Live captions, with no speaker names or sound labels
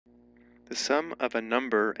The sum of a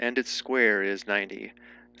number and its square is 90.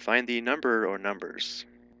 Find the number or numbers.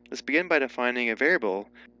 Let's begin by defining a variable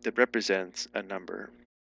that represents a number.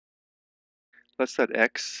 Let's let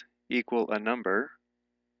x equal a number,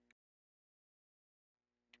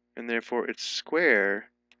 and therefore its square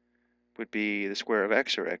would be the square of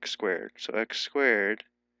x, or x squared. So x squared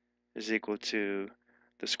is equal to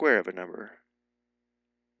the square of a number.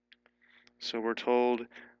 So we're told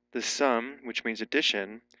the sum, which means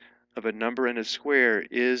addition, of a number and a square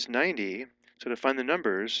is 90. So to find the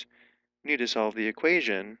numbers, we need to solve the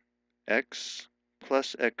equation x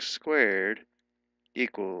plus x squared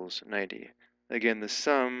equals 90. Again, the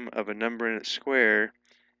sum of a number and its square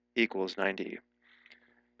equals 90.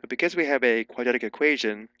 But because we have a quadratic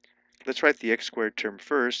equation, let's write the x squared term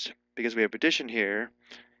first. Because we have addition here,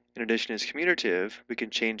 and addition is commutative, we can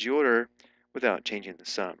change the order without changing the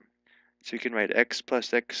sum. So you can write x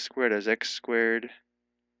plus x squared as x squared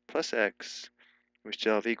plus x, which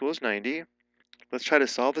still have equals 90. Let's try to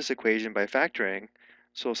solve this equation by factoring.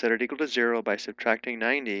 So we'll set it equal to 0 by subtracting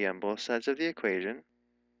 90 on both sides of the equation.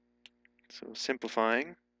 So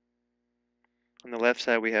simplifying, on the left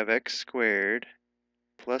side we have x squared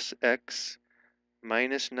plus x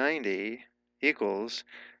minus 90 equals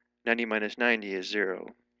 90 minus 90 is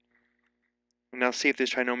 0. Now see if this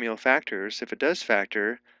trinomial factors. If it does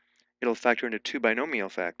factor, it'll factor into two binomial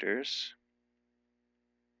factors,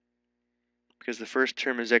 because the first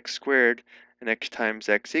term is x squared, and x times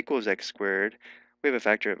x equals x squared. We have a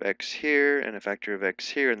factor of x here and a factor of x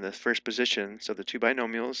here in the first position, so the two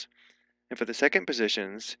binomials. And for the second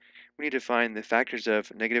positions, we need to find the factors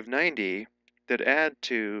of negative 90 that add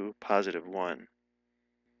to positive 1.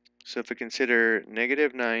 So if we consider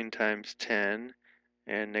negative 9 times 10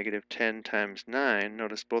 and negative 10 times 9,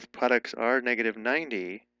 notice both products are negative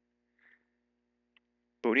 90,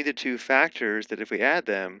 but we need the two factors that if we add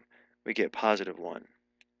them, we get positive 1.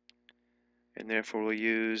 And therefore we'll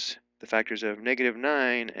use the factors of negative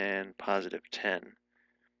 9 and positive 10.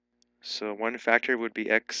 So one factor would be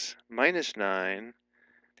x minus 9,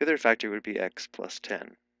 the other factor would be x plus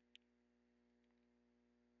 10.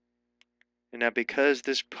 And now because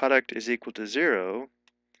this product is equal to 0,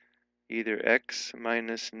 either x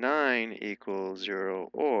minus 9 equals 0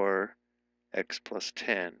 or x plus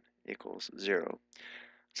 10 equals 0.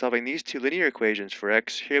 Solving these two linear equations for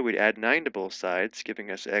x, here we'd add 9 to both sides, giving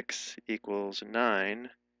us x equals 9,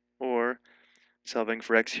 or solving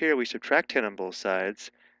for x here, we subtract 10 on both sides,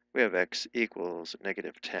 we have x equals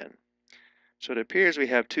negative 10. So it appears we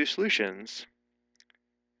have two solutions,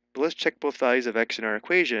 but let's check both values of x in our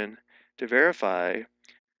equation to verify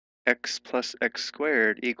x plus x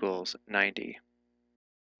squared equals 90.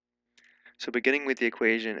 So beginning with the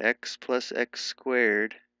equation x plus x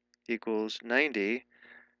squared equals 90,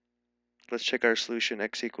 let's check our solution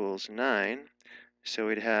x equals 9. So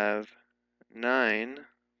we'd have 9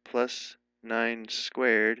 plus 9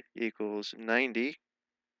 squared equals 90.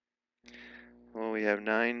 Well, we have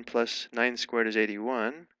 9 plus 9 squared is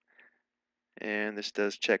 81. And this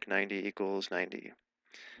does check 90 equals 90.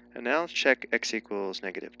 And now let's check x equals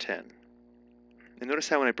negative 10. And notice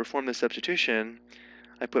how when I perform the substitution,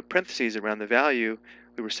 I put parentheses around the value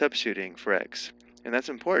we were substituting for x. And that's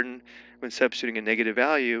important when substituting a negative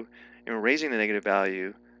value and we're raising the negative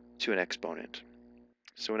value to an exponent.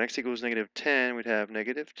 So when x equals negative 10, we'd have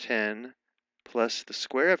negative 10 plus the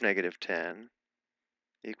square of negative 10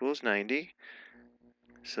 equals 90.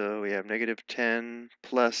 So we have negative 10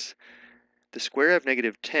 plus the square of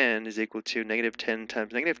negative 10 is equal to negative 10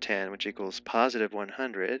 times negative 10, which equals positive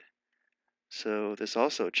 100. So this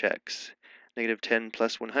also checks. Negative 10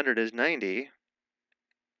 plus 100 is 90.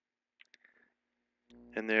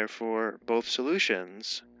 And therefore, both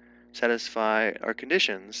solutions satisfy our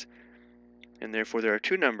conditions. And therefore, there are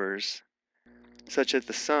two numbers such that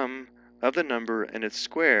the sum of the number and its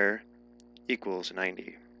square equals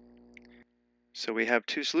 90. So we have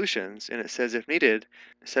two solutions, and it says if needed,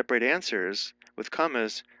 separate answers with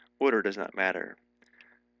commas, order does not matter.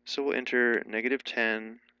 So we'll enter negative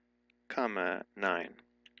 10, comma 9.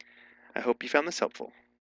 I hope you found this helpful.